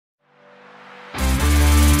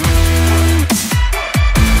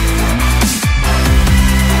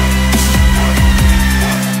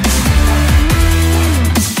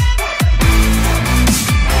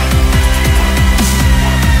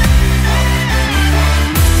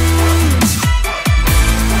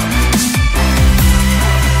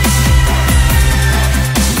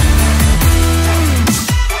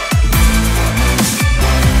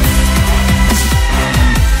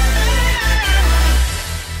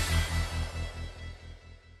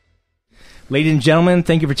Ladies and gentlemen,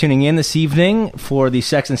 thank you for tuning in this evening for the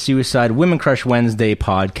Sex and Suicide Women Crush Wednesday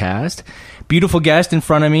podcast. Beautiful guest in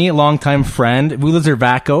front of me, longtime friend, Voula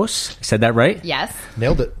Zervakos. I said that right? Yes.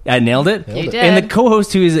 Nailed it. I nailed it? You did. And the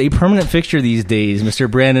co-host who is a permanent fixture these days,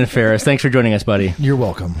 Mr. Brandon Ferris. Thanks for joining us, buddy. You're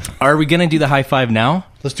welcome. Are we going to do the high five now?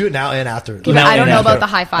 Let's do it now and after. I don't know about the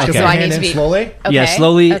high five, Okay. so I need to be... slowly. Okay. Yeah,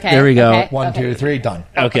 slowly. Okay. There we go. Okay. 1, 2, 3, done.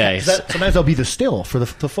 Okay. Sometimes there'll be the still for the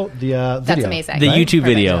video. That's amazing. The Right? YouTube Perfect.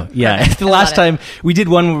 video. Yeah. Perfect. The I last love it. time we did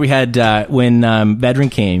one where we had when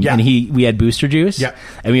Bedrin came and we had booster juice. Yeah.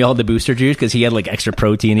 And we all had the booster juice because he had like extra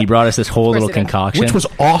protein. He brought us this whole little he did. concoction. Which was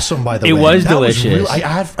awesome, by the way. It was That delicious.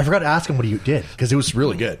 I forgot to ask him what he did because it was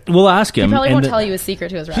really good. We'll ask him. He probably and won't tell you his secret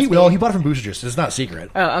to his recipe. He bought it from Booster Juice. It's not a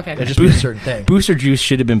secret. Oh, okay. It's just a certain thing. Booster juice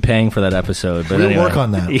should have been paying for that episode. But We'll anyway. work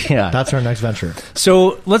on that. Yeah. That's our next venture.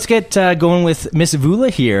 So let's get going with Miss Voula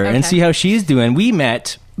here and Okay. see how she's doing. We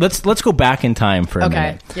met. Let's go back in time for a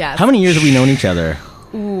minute. Yes. How many years have we known each other?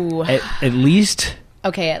 Ooh. At least.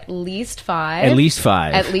 Okay, at least 5. At least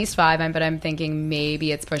 5. At least 5, but I'm thinking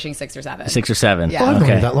maybe it's pushing 6 or 7. 6 or 7. Yeah. Well, I've known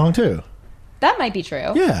Okay. you that long too. That might be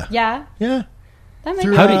true. Yeah. Yeah. Yeah. That might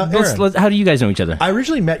Through- be How Aaron. how do you guys know each other? I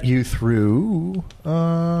originally met you through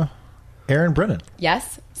Aaron Brennan.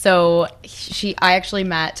 Yes. So I actually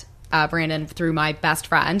met Brandon through my best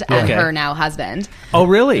friend and Okay. her now husband. Oh,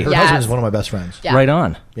 really? Her Yes. husband is one of my best friends. Yeah. Right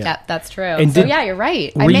on. Yeah, that's true. And So did- yeah, you're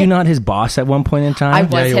right. Were you not his boss at one point in time? I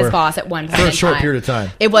was Yeah, you his were. boss at one point For a in short time. period of time.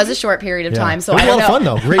 It was a short period of Yeah. time, so It was I a don't lot of know.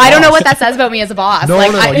 fun, though. Great I don't know boss. what that says about me as a boss. No,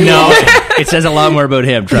 no, I, you- No, it says a lot more about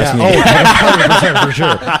him. Trust me. Oh, 100% for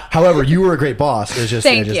sure. However, you were a great boss. It's just,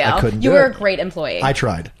 Thank I you. couldn't You do were it. a great employee. I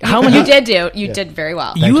tried. How many? You did very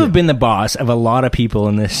well. You you. have been the boss of a lot of people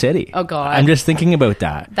in this city. Oh, God. I'm just thinking about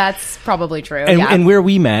that. That's probably true. And, yeah. and where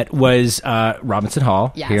we met was Robinson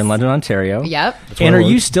Hall Yes. here in London, Ontario. Yep. And where are I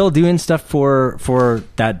you work. still doing stuff for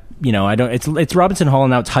that? You know, I don't. It's Robinson Hall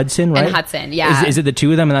and now it's Hudson, right? And Hudson, yeah. Is it the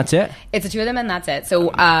two of them and that's it? It's the two of them, and that's it.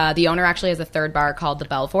 So the owner actually has a third bar called the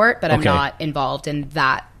Belfort, but I'm Okay. not involved in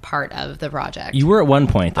that part of the project. You were at one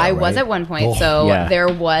point, though, I was right? at one point, Oh, so yeah. there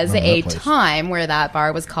was Remember a that place. time where that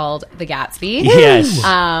bar was called the Gatsby. Yes.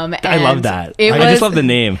 I I love that. It I was, just love the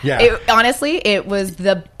name. Yeah. Honestly, it was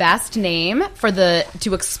the best name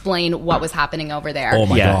to explain what was happening over there. Oh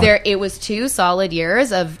my Yeah. God. It was 2 solid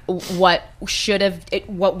years of what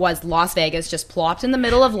was Las Vegas, just plopped in the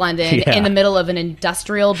middle of London, Yeah. in the middle of an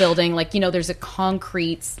industrial building. Like, there's a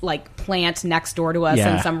concrete plant next door to us Yeah.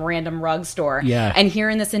 and some random rug store. Yeah. And here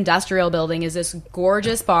in this industrial building is this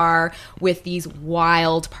gorgeous bar with these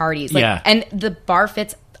wild parties. Yeah. And the bar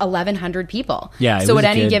fits 1,100 people. Yeah, it So was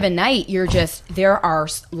at any good. given night, there are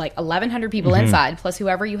like 1,100 people Mm-hmm. inside, plus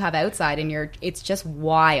whoever you have outside, and it's just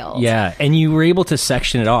wild. Yeah, and you were able to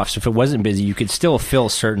section it off. So if it wasn't busy, you could still fill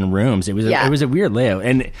certain rooms. It was Yeah. it was a weird layout.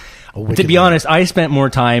 And to wicked be layout. honest, I spent more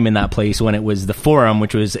time in that place when it was the Forum,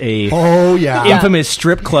 which was a Oh, yeah. infamous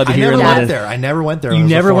strip club I here never in went London. there. I never went there. You It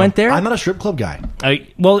was a never forum. went there? I'm not a strip club guy. I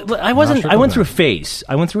wasn't. strip I went club through a guy. phase.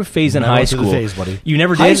 I went through a phase in I high went through the school. phase, buddy. You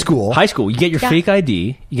never did High school? High school. You get your Yeah. fake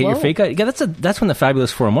ID. You get your Whoa. fake ID. Yeah, that's when the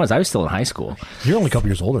Fabulous Forum was. I was still in high school. You're only a couple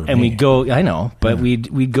years older than And me. we'd go, I know, but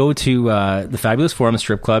we'd go to the Fabulous Forum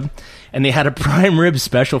strip club, and they had a prime rib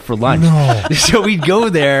special for lunch. No. So we'd go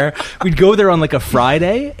there on like a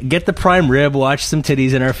Friday, get the prime rib, watch some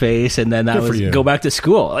titties in our face, and then that Good for was you. go back to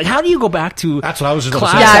school. Like, how do you go back to That's what I was just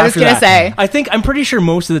class about to say. Yeah, I was after gonna that? say. I'm pretty sure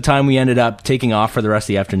most of the time we ended up taking off for the rest of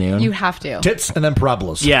the afternoon. You have to. Tits and then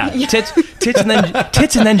parabolas. Yeah, tits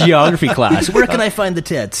and then geography class. Where can I find the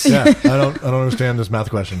tits? Yeah. I don't understand this math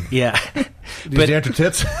question. Yeah. Is the answer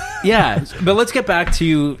tits? Yeah, but let's get back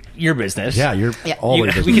to your business. Yeah, you're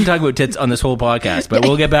always. We can talk about tits on this whole podcast, but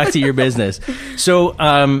we'll get back to your business. So,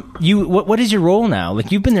 what is your role now?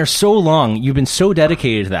 Like, you've been there so long, you've been so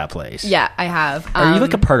dedicated to that place. Yeah, I have. Are you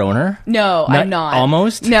like a part owner? No, I'm not.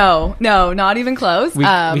 Almost? No, not even close. We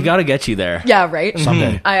got to get you there. Yeah, right.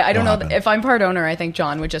 Someday. I don't It'll know happen. if I'm part owner. I think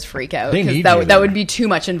John would just freak out They because need that, you that there. would be too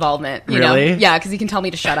much involvement. You Really? know? Yeah, because he can tell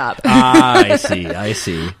me to shut up. I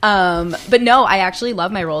see. But no, I actually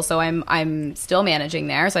love my role. So I'm still managing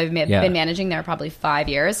there. So I've Yeah. been managing there probably 5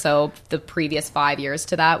 years. So the previous 5 years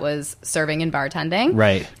to that was serving and bartending.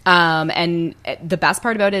 Right. And the best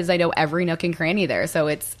part about it is I know every nook and cranny there. So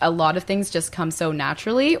it's a lot of things just come so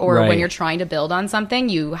naturally. Or Right. when you're trying to build on something,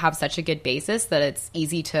 you have such a good basis that it's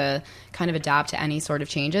easy to kind of adapt to any sort of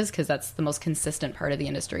changes, because that's the most consistent part of the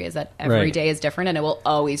industry, is that every Right. day is different and it will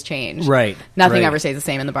always change. Right. Nothing Right. ever stays the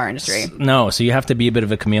same in the bar industry. No, so you have to be a bit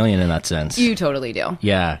of a chameleon in that sense. You totally do.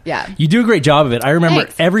 Yeah. Yeah. You do a great job of it. I remember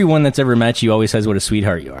Thanks. every everyone that's ever met you always says what a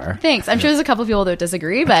sweetheart you are. Thanks. I'm sure there's a couple people that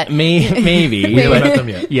disagree, but maybe. We haven't met them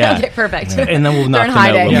yet. Yeah. Okay, perfect. And then we'll knock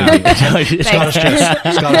them out. Thanks.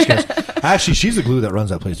 Scottish kiss. Actually, she's the glue that runs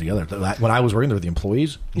that place together. When I was working there with the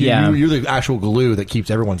employees, you're the actual glue that keeps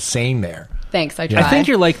everyone sane there. Thanks, I try. I think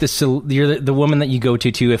you're like you're the woman that you go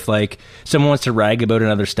to too. If like someone wants to rag about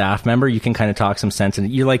another staff member, you can kind of talk some sense,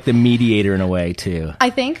 and you're like the mediator in a way too. I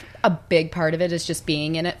think a big part of it is just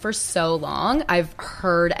being in it for so long. I've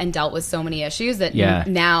heard and dealt with so many issues that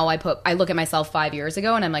now I look at myself 5 years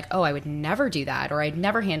ago and I'm like, oh, I would never do that, or I'd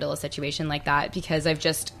never handle a situation like that, because I've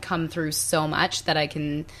just come through so much that I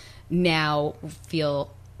can now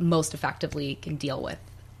feel most effectively can deal with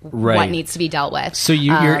what needs to be dealt with. So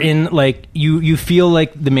you're in like you feel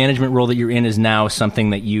like the management role that you're in is now something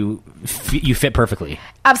that you fit perfectly.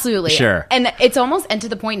 Absolutely, sure. And it's almost to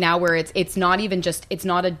the point now where it's not even just it's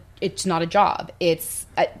not a job. It's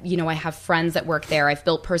I have friends that work there. I've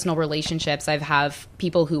built personal relationships. I have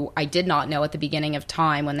people who I did not know at the beginning of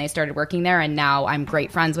time when they started working there, and now I'm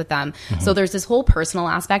great friends with them. Mm-hmm. So there's this whole personal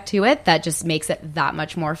aspect to it that just makes it that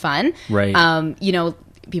much more fun. Right.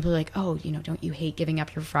 People are like, oh, don't you hate giving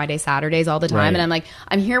up your Friday, Saturdays all the time? And I'm like,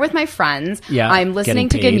 I'm here with my friends. Yeah, I'm listening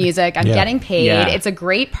to good music. I'm getting paid. Yeah. It's a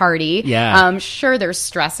great party. Yeah. Sure, there's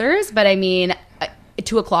stressors, but I mean,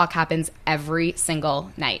 2:00 happens every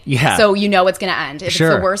single night. Yeah. So it's going to end. If it's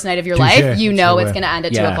the worst night of your life, it's going to end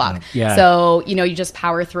at 2:00. Yeah. So, you just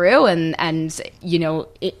power through and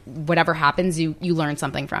whatever happens, you learn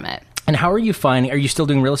something from it. And how are you finding? Are you still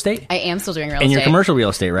doing real estate? I am still doing real estate. And you're commercial real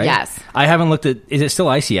estate, right? Yes. I haven't looked at. Is it still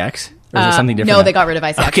ICX? Or is it something different? No, they got rid of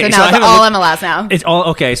ICX. Okay, so now it's all MLS now. It's all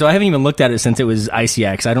okay. So I haven't even looked at it since it was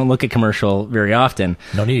ICX. I don't look at commercial very often.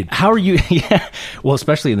 No need. How are you? Yeah. Well,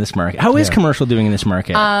 especially in this market. How is commercial doing in this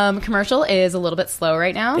market? Commercial is a little bit slow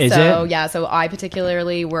right now. Is it? Yeah. So I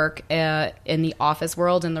particularly work in the office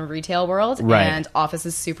world and the retail world. Right. And office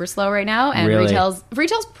is super slow right now. And really?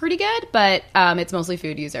 retail's pretty good, but it's mostly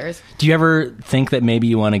food users. Do you ever think that maybe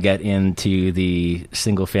you want to get into the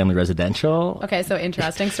single family residential? Okay. So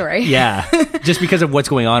interesting story. Yeah. Just because of what's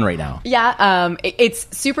going on right now. Yeah,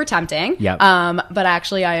 it's super tempting. Yeah. But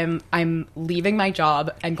actually, I'm leaving my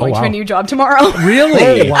job and going to a new job tomorrow.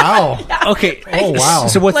 Really? Oh wow. Yeah. Okay. Oh wow.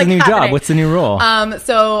 So what's the new job? What's the new role?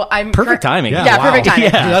 So I'm perfect timing. Yeah, wow. perfect timing.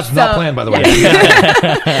 Yeah. That's not planned, by the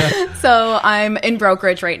way. So I'm in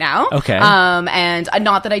brokerage right now. Okay. And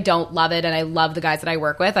not that I don't love it, and I love the guys that I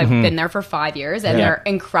work with. I've been there for 5 years, and they're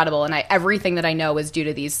incredible. And everything that I know is due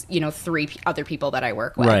to these 3 other people that I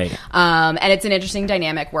work with. Right. And it's an interesting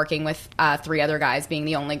dynamic working with 3 other guys, being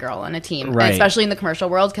the only girl on a team, right. And especially in the commercial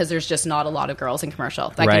world, because there's just not a lot of girls in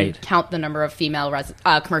commercial. I can count the number of female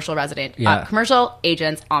commercial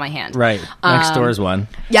agents on my hand. Right. Next door is one.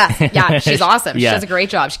 Yeah, she's awesome. She does a great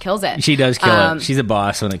job. She kills it. She does kill it. She's a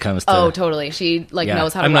boss when it comes to... Oh, totally. She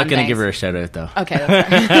knows how to I'm not going to give her a shout out, though. Okay,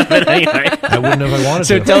 that's fair. Anyway. I wouldn't if I wanted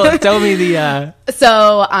to. So tell me the...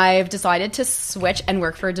 So I've decided to switch and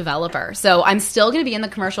work for a developer. So I'm still going to be in the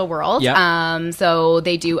commercial world. Yep. So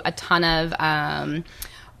they do a ton of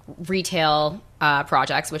retail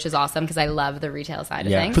projects, which is awesome because I love the retail side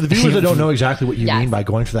of things. For the viewers that don't know exactly what you mean by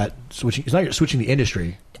going for that switching, it's not you're switching the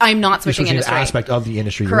industry. I'm not switching industry. An aspect of the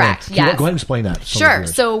industry. Correct. You're in. Yes. Go ahead and explain that. Sure.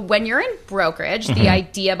 So when you're in brokerage, the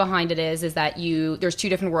idea behind it is that there's 2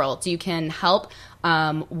 different worlds. You can help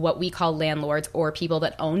what we call landlords or people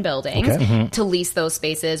that own buildings to lease those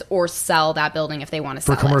spaces or sell that building if they want to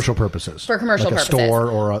sell for commercial purposes. For commercial like purposes, a store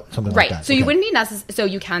or something like that. Right. So you wouldn't be necessary. So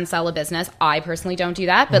you can sell a business. I personally don't do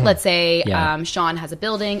that. But let's say Sean has a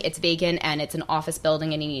building, it's vacant, and it's an office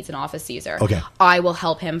building, and he needs an office user. Okay. I will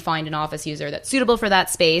help him find an office user that's suitable for that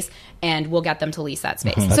space, and we'll get them to lease that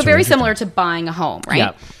space. So very similar to buying a home, right?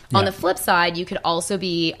 Yeah. On the flip side, you could also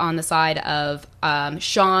be on the side of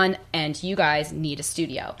Sean and you guys need a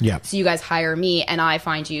studio. Yeah. So you guys hire me and I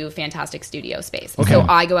find you fantastic studio space. Okay. So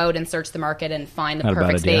I go out and search the market and find the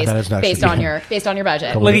perfect space based on your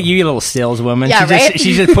budget. Look at you, you little saleswoman. Yeah,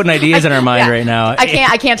 She's just putting ideas in our mind right now.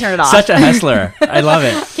 I can't turn it off. Such a hustler. I love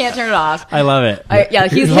it. Can't turn it off. I love it.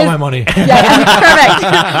 Here's all my money. Perfect.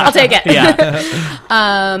 I'll take it.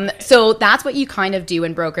 Yeah. So that's what you kind of do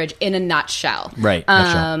in brokerage in a nutshell. Right.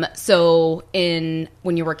 So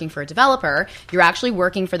when you're working for a developer, you're actually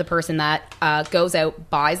working for the person that goes out,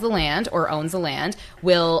 buys the land or owns the land,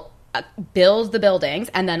 will build the buildings,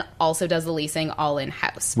 and then also does the leasing all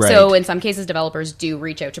in-house. Right. So in some cases, developers do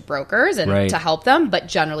reach out to brokers and to Right. help them, but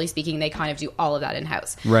generally speaking, they kind of do all of that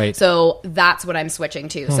in-house. Right. So that's what I'm switching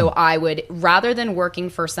to. So I would, rather than working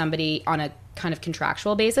for somebody on a kind of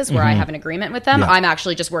contractual basis where I have an agreement with them. I'm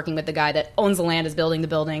actually just working with the guy that owns the land, is building the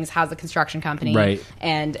buildings, has the construction company,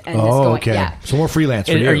 and is going. Okay. Yeah. So more freelance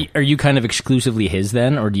for you. Are you kind of exclusively his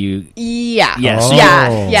then, or do you? Yeah. Yes.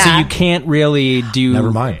 Yeah. So you can't really do.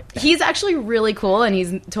 Never mind. He's actually really cool, and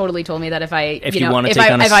he's totally told me that if I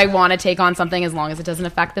want to take on something, as long as it doesn't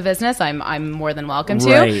affect the business, I'm more than welcome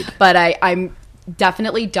to. Right. But I'm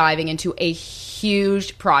definitely diving into a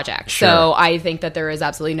huge project. Sure. So I think that there is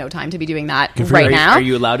absolutely no time to be now. Are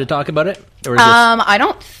you allowed to talk about it? Or is I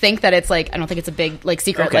don't think that it's I don't think it's a big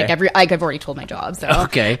secret. Okay. I've already told my job. So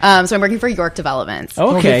okay. So I'm working for York Developments.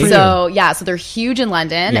 Okay. So so they're huge in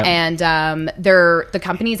London, and the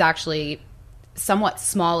company's actually somewhat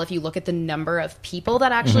small if you look at the number of people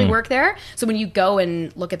that actually work there. So when you go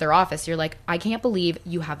and look at their office, you're like, I can't believe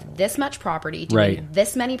you have this much property doing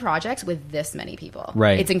this many projects with this many people.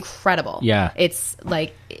 Right. It's incredible. Yeah. It's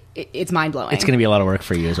it's mind-blowing. It's going to be a lot of work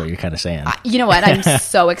for you is what you're kind of saying. You know what? I'm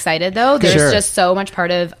so excited, though. There's just so much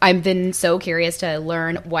I've been so curious to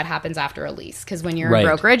learn what happens after a lease. Because when you're in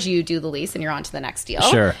brokerage, you do the lease and you're on to the next deal.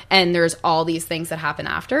 Sure. And there's all these things that happen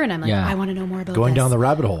after. And I'm like, I want to know more about Going this. down the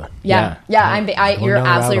rabbit hole. Yeah. You're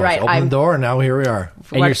absolutely right. Open the door, and now here we are.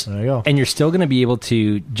 There you go. And you're still going to be able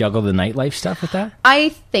to juggle the nightlife stuff with that? I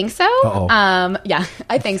think so. Yeah,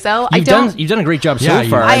 I think so. You've done a great job so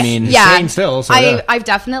far. Staying still. So I've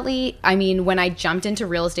definitely. When I jumped into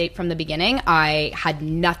real estate from the beginning, I had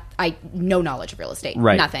no knowledge of real estate,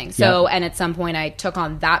 nothing. So, and at some point, I took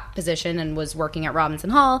on that position and was working at Robinson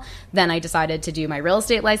Hall. Then I decided to do my real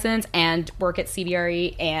estate license and work at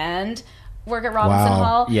CBRE and work at Robinson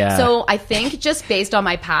Hall. Yeah. So I think just based on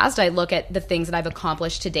my past, I look at the things that I've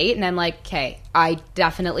accomplished to date, and I'm like, okay, I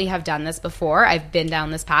definitely have done this before. I've been down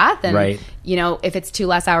this path, and if it's 2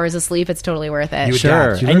 less hours of sleep, it's totally worth it.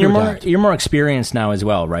 Sure. And you're more experienced now as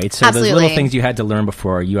well, right? So Absolutely. Those little things you had to learn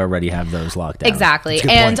before, you already have those locked down. Exactly.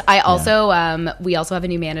 And I also we also have a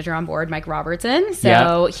new manager on board, Mike Robertson.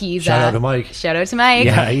 So he's shout out to Mike. Shout out to Mike.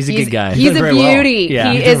 Yeah, he's a good guy. He's a beauty.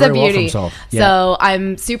 Well. He is a beauty. So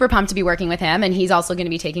I'm super pumped to be working with him, and he's also going to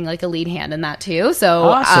be taking a lead hand in that too. So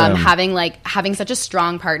awesome. having such a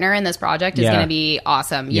strong partner in this project is going to be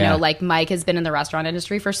awesome. You know, Mike has been in the restaurant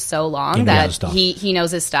industry for so long that he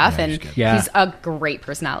knows his stuff, and he's a great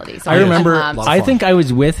personality. So I remember, I think I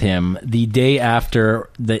was with him the day after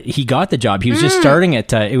he got the job. He was just starting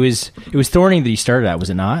at it was Thorny that he started at, was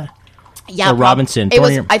it not? Yeah, or Robinson.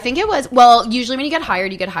 I think it was. Well, usually when you get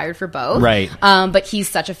hired for both, right? But he's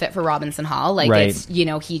such a fit for Robinson Hall. It's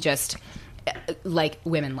he just.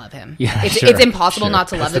 Women love him. Yeah, it's impossible not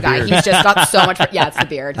to love the guy. Beard. He's just got so much. It's the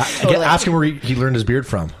beard. Totally. Ask him where he learned his beard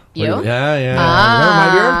from. You? Yeah. Remember my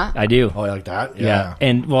beard? I do. Oh, you like that? Yeah.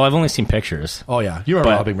 And I've only seen pictures. Oh yeah, you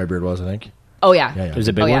remember how big my beard was? I think. Oh yeah. It was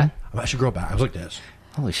a big one. I should grow back. I was like this.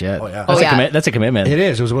 Holy shit. Oh yeah. That's a commitment. It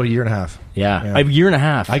is. It was about a year and a half. Yeah. A year and a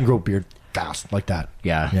half. I can grow beard fast like that.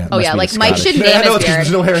 Yeah. Oh yeah. Mike should name his beard.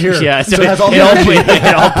 There's no hair here. Yeah. So it has all it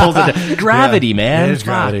all pulls it. Gravity, man. It is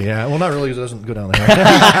gravity. Yeah. Well, not really, because it doesn't go down there.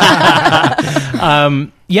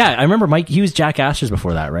 Yeah. I remember Mike. He was Jack Astor's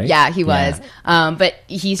before that, right? Yeah, he was. But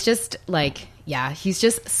he's just he's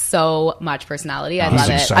just so much personality. I love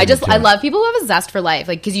it. I love people who have a zest for life,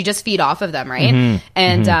 because you just feed off of them, right? Mm-hmm.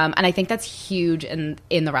 And I think that's huge in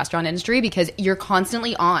the restaurant industry, because you're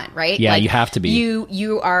constantly on, right? Yeah, you have to be.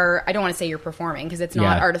 You are. I don't want to say you're performing, because it's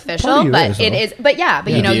not artificial, but it is. But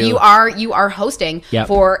you are hosting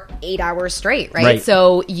for 8 hours straight, right?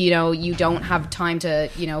 So you don't have time to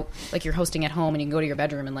you're hosting at home and you can go to your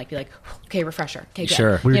bedroom and be like, okay, refresher, okay, good.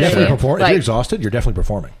 Sure. Well, you're definitely performing. If you're exhausted, you're definitely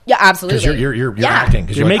performing. Yeah, absolutely. Because you're acting.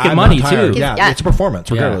 You're making money too. Yeah, it's a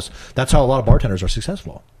performance, regardless. That's how a lot of bartenders are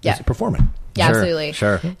successful. Yeah, it's performing. Yeah, absolutely.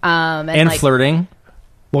 Sure. And flirting.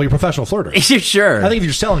 Well, you're a professional flirter. Sure. I think if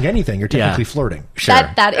you're selling anything, you're technically flirting. Sure.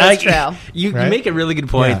 That is true. You make a really good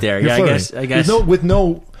point there. Yeah, I guess. With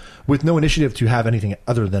no initiative to have anything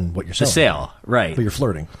other than what you're selling. The sale, right? But you're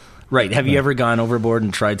flirting. Right. Have you ever gone overboard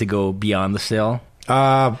and tried to go beyond the sale? When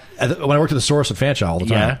I worked at the Source at Fanshawe all the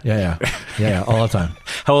time. Yeah, all the time.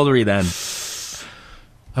 How old were you then?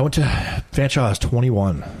 I went to Fanshawe. I was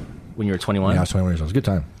 21. When you were 21? Yeah, I was 21 years old. It was a good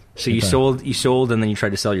time. So you sold, and then you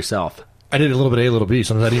tried to sell yourself. I did a little bit A, a little B.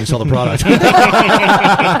 Sometimes I didn't even sell the product.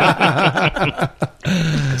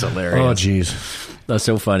 That's hilarious. Oh, jeez. That's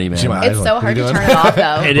so funny, man. It's so hard to turn it off,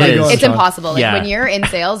 though. It is. It's impossible. When you're in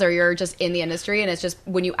sales or you're just in the industry, and it's just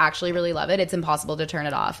when you actually really love it, it's impossible to turn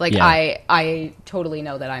it off. I totally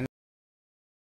know that I'm